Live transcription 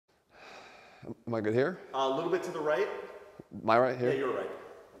Am I good here? A little bit to the right. My right here? Yeah, you're right.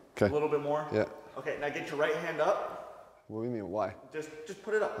 Okay. A little bit more. Yeah. Okay, now get your right hand up. What do you mean, why? Just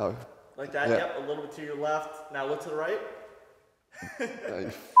put it up. Oh. Like that, Yeah. yep, a little bit to your left. Now look to the right.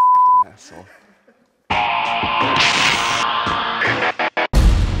 You asshole.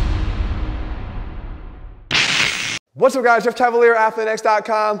 What's up, guys? Jeff Cavaliere,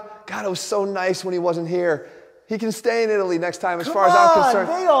 AthleteX.com. God, it was so nice when he wasn't here. He can stay in Italy next time, as far as I'm concerned.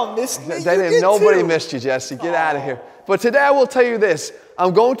 They all missed me. They didn't. Nobody missed you, Jesse. Get out of here. But today I will tell you this.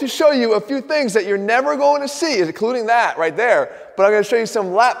 I'm going to show you a few things that you're never going to see, including that right there. But I'm going to show you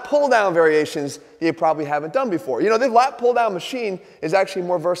some lat pull-down variations that you probably haven't done before. You know, the lat pull-down machine is actually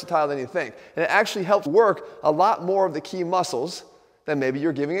more versatile than you think. And it actually helps work a lot more of the key muscles than maybe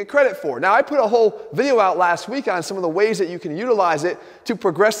you're giving it credit for. Now, I put a whole video out last week on some of the ways that you can utilize it to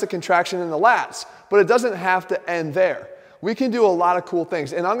progress the contraction in the lats. But it doesn't have to end there. We can do a lot of cool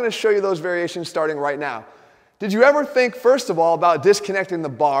things. And I'm going to show you those variations starting right now. Did you ever think, first of all, about disconnecting the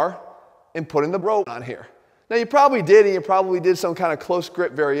bar and putting the rope on here? Now, you probably did, and you probably did some kind of close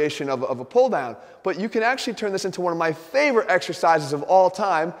grip variation of a pull down. But you can actually turn this into one of my favorite exercises of all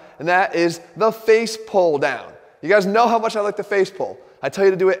time, and that is the face pull down. You guys know how much I like the face pull. I tell you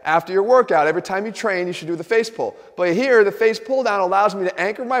to do it after your workout. Every time you train, you should do the face pull. But here, the face pull down allows me to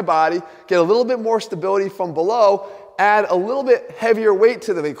anchor my body, get a little bit more stability from below, add a little bit heavier weight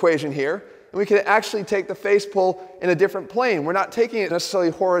to the equation here, and we can actually take the face pull in a different plane. We're not taking it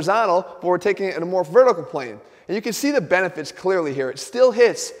necessarily horizontal, but we're taking it in a more vertical plane. And you can see the benefits clearly here. It still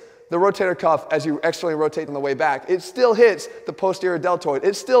hits the rotator cuff as you externally rotate on the way back. It still hits the posterior deltoid.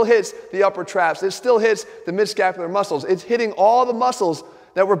 It still hits the upper traps. It still hits the mid-scapular muscles. It's hitting all the muscles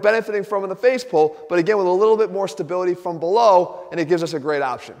that we're benefiting from in the face pull, but again with a little bit more stability from below, and it gives us a great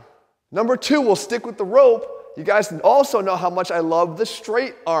option. Number two, we'll stick with the rope. You guys also know how much I love the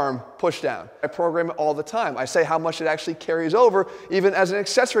straight arm push down. I program it all the time. I say how much it actually carries over, even as an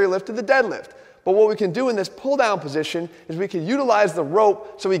accessory lift to the deadlift. But what we can do in this pull down position is we can utilize the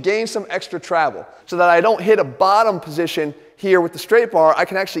rope so we gain some extra travel. So that I don't hit a bottom position here with the straight bar, I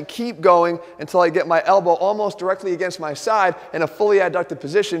can actually keep going until I get my elbow almost directly against my side in a fully adducted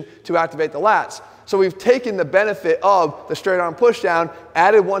position to activate the lats. So we've taken the benefit of the straight arm push down,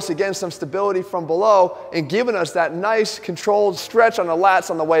 added once again some stability from below, and given us that nice controlled stretch on the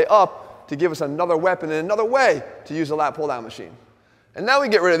lats on the way up to give us another weapon and another way to use the lat pull down machine. And now we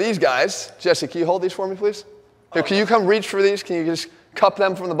get rid of these guys. Jesse, can you hold these for me, please? Here, can you come reach for these? Can you just cup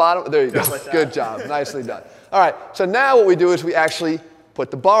them from the bottom? There you go. Good job. Nicely done. All right, so now what we do is we actually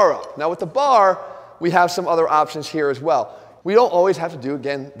put the bar up. Now with the bar, we have some other options here as well. We don't always have to do,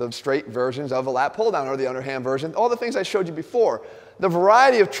 again, the straight versions of a lat pull down or the underhand version, all the things I showed you before. The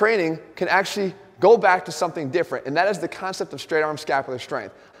variety of training can actually go back to something different, and that is the concept of straight arm scapular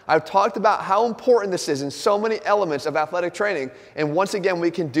strength. I've talked about how important this is in so many elements of athletic training, and once again, we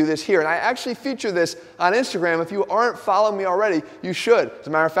can do this here. And I actually feature this on Instagram. If you aren't following me already, you should. As a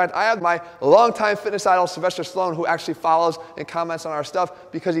matter of fact, I have my longtime fitness idol, Sylvester Stallone, who actually follows and comments on our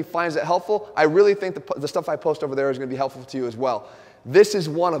stuff because he finds it helpful. I really think the stuff I post over there is going to be helpful to you as well. This is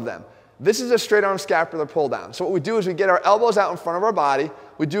one of them. This is a straight arm scapular pull down. So what we do is we get our elbows out in front of our body,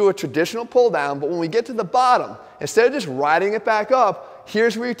 we do a traditional pull down, but when we get to the bottom, instead of just riding it back up,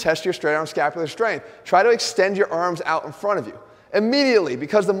 here's where you test your straight arm scapular strength. Try to extend your arms out in front of you. Immediately,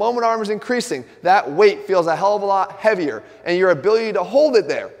 because the moment arm is increasing, that weight feels a hell of a lot heavier, and your ability to hold it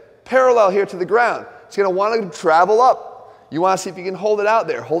there, parallel here to the ground, it's going to want to travel up. You want to see if you can hold it out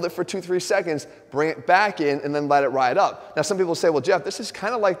there. Hold it for 2-3 seconds, bring it back in, and then let it ride up. Now some people say, well, Jeff, this is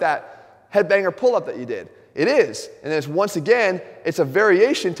kind of like that headbanger pull-up that you did. It is, and it's once again, it's a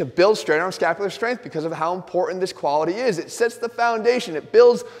variation to build straight arm scapular strength because of how important this quality is. It sets the foundation. It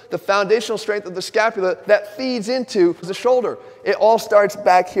builds the foundational strength of the scapula that feeds into the shoulder. It all starts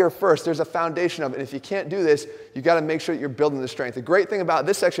back here first. There's a foundation of it. And if you can't do this, you got to make sure that you're building the strength. The great thing about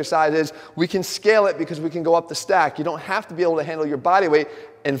this exercise is we can scale it because we can go up the stack. You don't have to be able to handle your body weight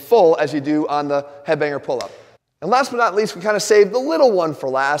in full as you do on the headbanger pull-up. And last but not least, we kind of saved the little one for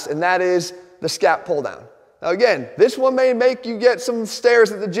last, and that is the scap pull down. Now again, this one may make you get some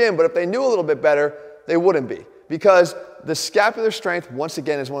stares at the gym, but if they knew a little bit better, they wouldn't be. Because the scapular strength, once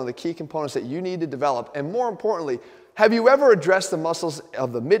again, is one of the key components that you need to develop. And more importantly, have you ever addressed the muscles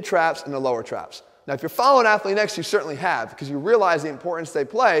of the mid traps and the lower traps? Now if you're following AthleteX, you certainly have, because you realize the importance they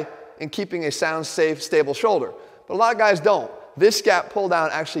play in keeping a sound, safe, stable shoulder. But a lot of guys don't. This scap pull down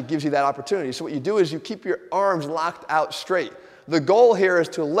actually gives you that opportunity. So what you do is you keep your arms locked out straight. The goal here is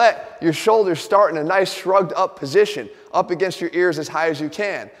to let your shoulders start in a nice shrugged up position, up against your ears as high as you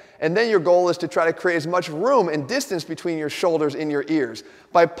can. And then your goal is to try to create as much room and distance between your shoulders and your ears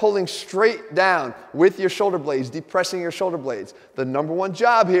by pulling straight down with your shoulder blades, depressing your shoulder blades. The number one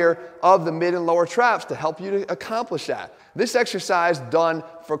job here of the mid and lower traps to help you to accomplish that. This exercise done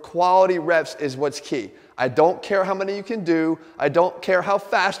for quality reps is what's key. I don't care how many you can do. I don't care how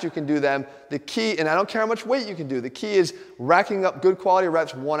fast you can do them. The key, and I don't care how much weight you can do. The key is racking up good quality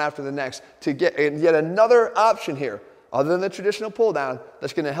reps one after the next to get yet another option here, other than the traditional pull down,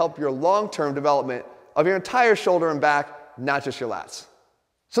 that's going to help your long-term development of your entire shoulder and back, not just your lats.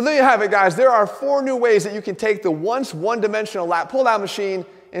 So there you have it, guys. There are 4 new ways that you can take the once one-dimensional lat pull-down machine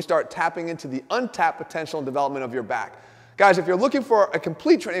and start tapping into the untapped potential and development of your back. Guys, if you're looking for a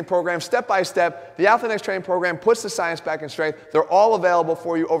complete training program, step-by-step, the AthleanX training program puts the science back in strength. They're all available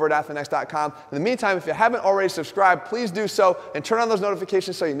for you over at athleanx.com. In the meantime, if you haven't already subscribed, please do so and turn on those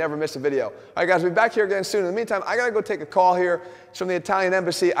notifications so you never miss a video. All right, guys, we'll be back here again soon. In the meantime, I got to go take a call here. It's from the Italian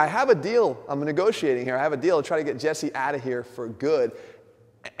Embassy. I have a deal. I'm negotiating here. I have a deal to try to get Jesse out of here for good.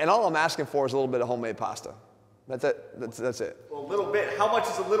 And all I'm asking for is a little bit of homemade pasta. That's it. That's it. Well, a little bit. How much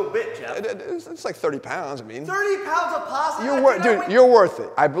is a little bit, Jeff? It's like 30 pounds, I mean. 30 pounds of pasta? Dude, you're worth it.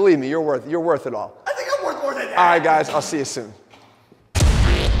 I believe me, you're worth it all. I think I'm worth more than that. All right, guys, I'll see you soon.